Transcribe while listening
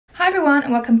everyone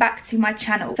and welcome back to my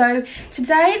channel. So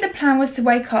today the plan was to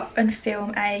wake up and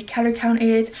film a calorie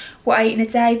counted, what I eat in a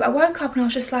day, but I woke up and I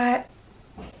was just like,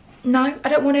 no, I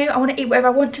don't want to. I want to eat whatever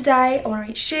I want today. I want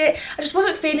to eat shit. I just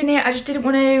wasn't feeling it. I just didn't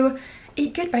want to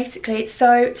eat good basically.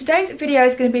 So today's video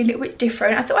is going to be a little bit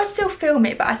different. I thought I'd still film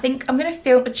it, but I think I'm going to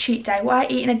film a cheat day, what I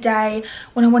eat in a day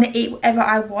when I want to eat whatever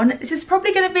I want. This is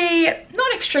probably going to be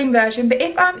not an extreme version, but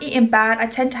if I'm eating bad, I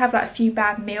tend to have like a few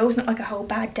bad meals, not like a whole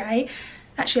bad day.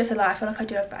 Actually, that's a lie. I feel like I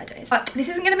do have bad days. But this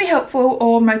isn't going to be helpful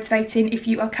or motivating if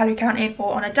you are calorie counting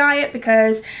or on a diet,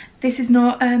 because this is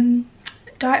not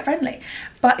diet friendly.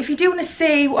 But if you do want to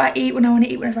see what I eat when I want to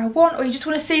eat whatever I want, or you just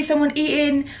want to see someone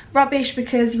eating rubbish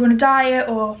because you want to diet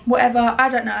or whatever, I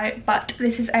don't know, but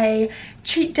this is a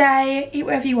cheat day. Eat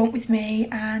whatever you want with me,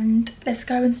 and let's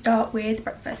go and start with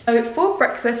breakfast. So for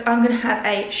breakfast I'm going to have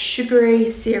a sugary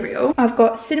cereal. I've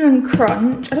got cinnamon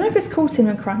crunch. I don't know if it's called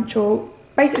cinnamon crunch or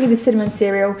basically the cinnamon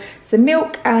cereal, some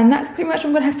milk, and that's pretty much what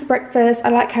I'm going to have for breakfast. I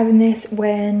like having this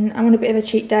when I'm on a bit of a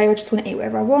cheat day or just want to eat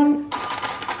whatever I want.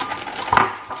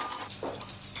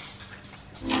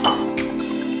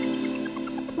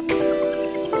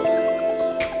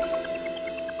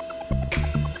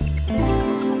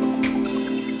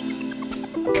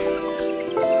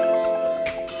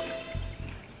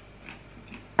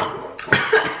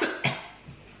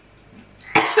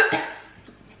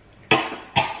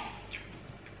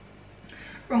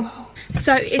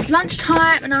 So it's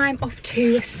lunchtime and I'm off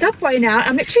to Subway now.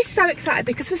 I'm literally so excited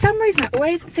because for some reason I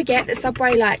always forget that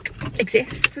Subway like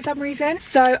exists for some reason.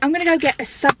 So I'm gonna go get a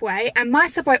Subway, and my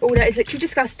Subway order is literally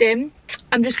disgusting.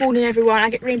 I'm just warning everyone, I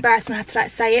get really embarrassed when I have to like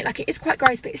say it. Like, it is quite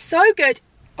gross, but it's so good.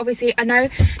 Obviously I know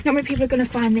not many people are gonna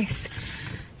find this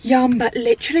yum, but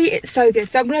literally it's so good.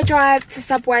 So I'm gonna drive to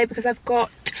Subway because I've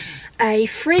got a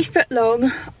free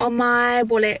footlong on my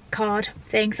wallet card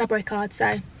thing, Subway card, so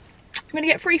I'm gonna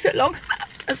get 3 foot long.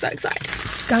 I'm so excited.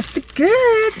 Got the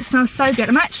goods. It smells so good.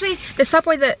 I'm actually, the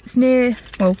Subway that's near,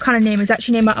 well, kind of near me, is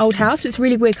actually near my old house. So it's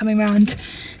really weird coming around.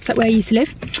 It's like where I used to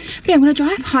live. But yeah, I'm gonna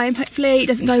drive home. Hopefully it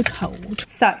doesn't go cold.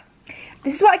 So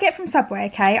this is what I get from Subway,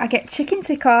 okay? I get chicken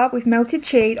tikka with melted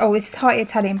cheese. Oh, this is hearty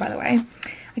Italian, by the way.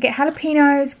 I get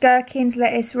jalapenos, gherkins,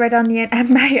 lettuce, red onion, and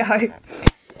mayo.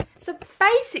 So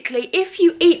basically, if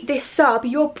you eat this sub,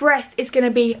 your breath is going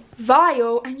to be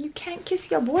vile and you can't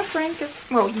kiss your boyfriend.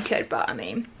 Well, you could, but I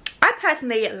mean, I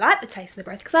personally like the taste of the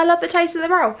breath because I love the taste of the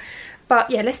roll.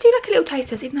 But yeah, let's do like a little taste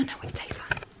test, even though I know what it tastes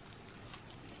like.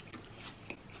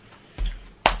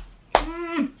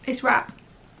 It's wrap.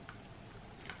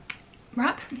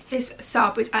 This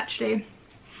sub is actually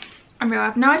unreal. I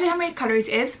have no idea how many calories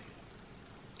it is.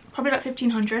 Probably like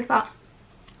 1500, but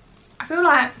I feel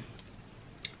like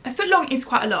a foot long is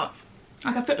quite a lot.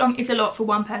 Like, a foot long is a lot for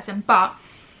one person, but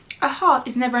a half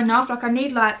is never enough. Like, I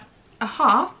need like a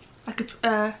half, like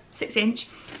a 6 inch,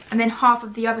 and then half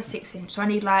of the other 6 inch. So I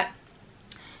need like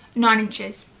 9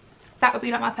 inches. That would be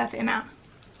like my perfect amount.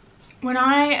 When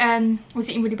I was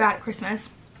eating really bad at Christmas,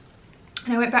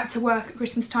 and I went back to work at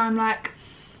Christmas time, like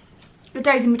the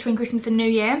days in between Christmas and New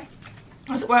Year,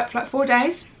 I was at work for like 4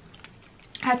 days.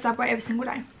 I had Subway every single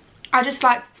day. I just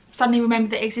like suddenly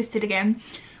remembered that it existed again.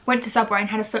 Went to Subway and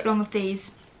had a foot long of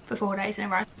these for 4 days in a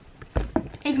row.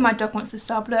 Even my dog wants to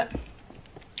sub, look.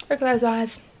 Look at those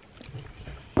eyes.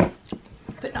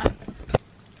 But no.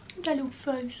 Their little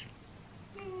face.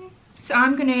 So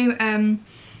I'm going to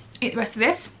eat the rest of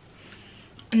this.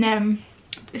 And then,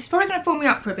 it's probably going to fill me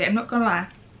up for a bit, I'm not going to lie.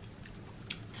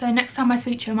 So next time I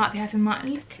speak to you, I might be having my...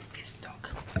 Look at this dog.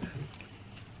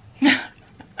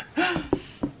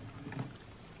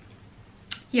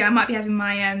 Yeah, I might be having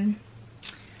my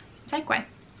takeaway.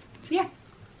 So yeah,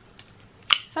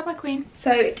 Subway queen. So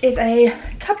it is a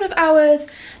couple of hours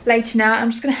later now.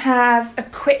 I'm just gonna have a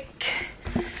quick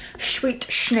sweet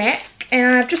snack,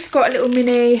 and I've just got a little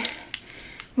mini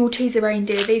Malteser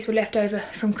reindeer. These were left over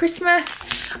from Christmas.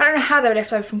 I don't know how they were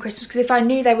left over from Christmas, because if I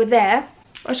knew they were there,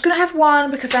 I was gonna have one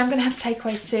because I'm gonna have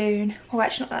takeaway soon. Well,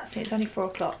 actually not that soon, it's only 4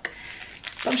 o'clock.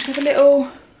 But I'm just gonna have a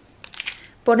little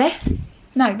bonnet.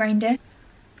 No, reindeer.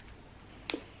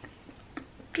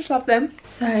 Just love them.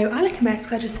 So I look a mess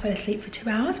because I just fell asleep for 2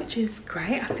 hours, which is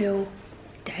great. I feel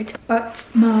dead. But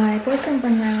my boyfriend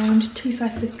brought around 2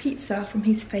 slices of pizza from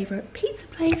his favourite pizza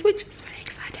place, which is really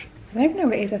exciting. I don't know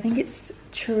what it is. I think it's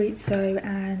chorizo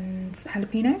and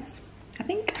jalapenos, I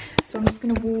think. So I'm just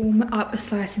going to warm up a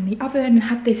slice in the oven and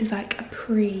have this as like a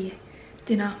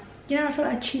pre-dinner. You know, I feel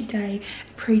like a cheat day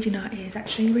pre-dinner is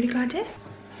actually a really good idea.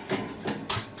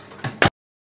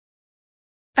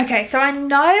 Okay, so I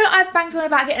know I've banged on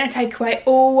about getting a takeaway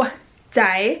all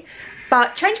day,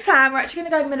 But change of plan, we're actually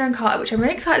going to go Minnow Carter, which I'm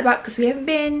really excited about because we haven't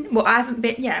been, well I haven't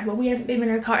been, yeah, well we haven't been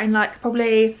Minnow Carter in like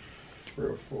probably 3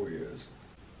 or 4 years.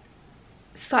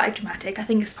 Slightly dramatic, I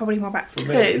think it's probably more about For 2.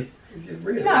 Me?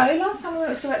 Really? No, last time we went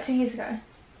was about 2 years ago.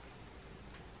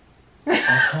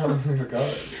 I can't remember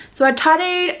going. So I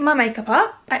tidied my makeup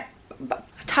up. I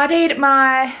tidied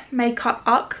my makeup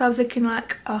up because I was looking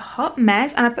like a hot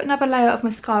mess, and I put another layer of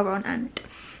mascara on and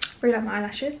really like my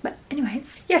eyelashes. But anyways,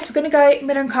 yes, we're gonna go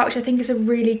Minnow Carter, which I think is a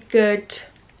really good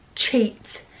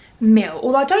cheat meal.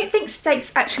 Although I don't think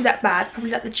steak's actually that bad. Probably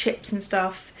like the chips and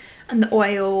stuff and the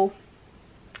oil.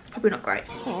 It's probably not great.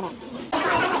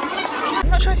 I'm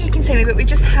not sure if you can see me, but we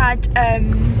just had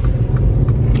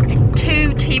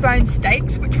 2 T-bone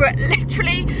steaks, which were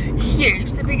literally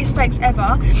huge, the biggest steaks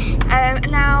ever.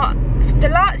 Now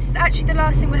this is actually the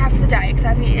last thing we'll have for the day because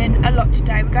I've eaten a lot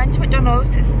today. We're going to McDonald's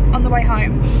because it's on the way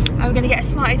home, and we're going to get a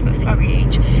Smarties McFlurry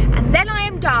each, and then I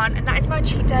am done, and that is my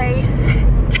cheat day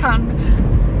done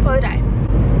for the day.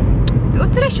 It was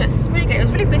delicious, really good. It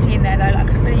was really busy in there though, like I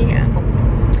couldn't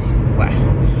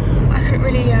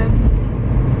really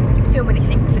film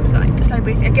anything because it was like so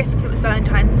busy. I guess because it was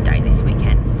Valentine's Day this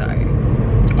weekend, so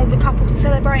all the couples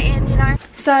celebrating, you know.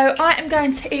 So I am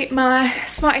going to eat my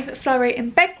Smarties McFlurry in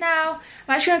bed now.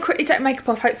 I'm actually going to quickly take makeup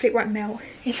off. Hopefully it won't melt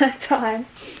in that time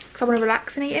because I want to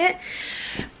relax and eat it.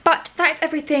 But that is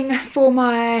everything for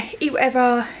my eat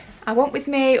whatever I want with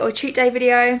me or cheat day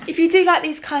video. If you do like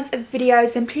these kinds of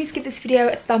videos, then please give this video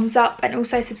a thumbs up and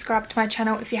also subscribe to my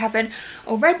channel if you haven't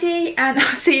already, and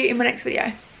I'll see you in my next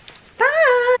video.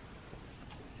 Bye!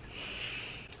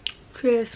 Cheers.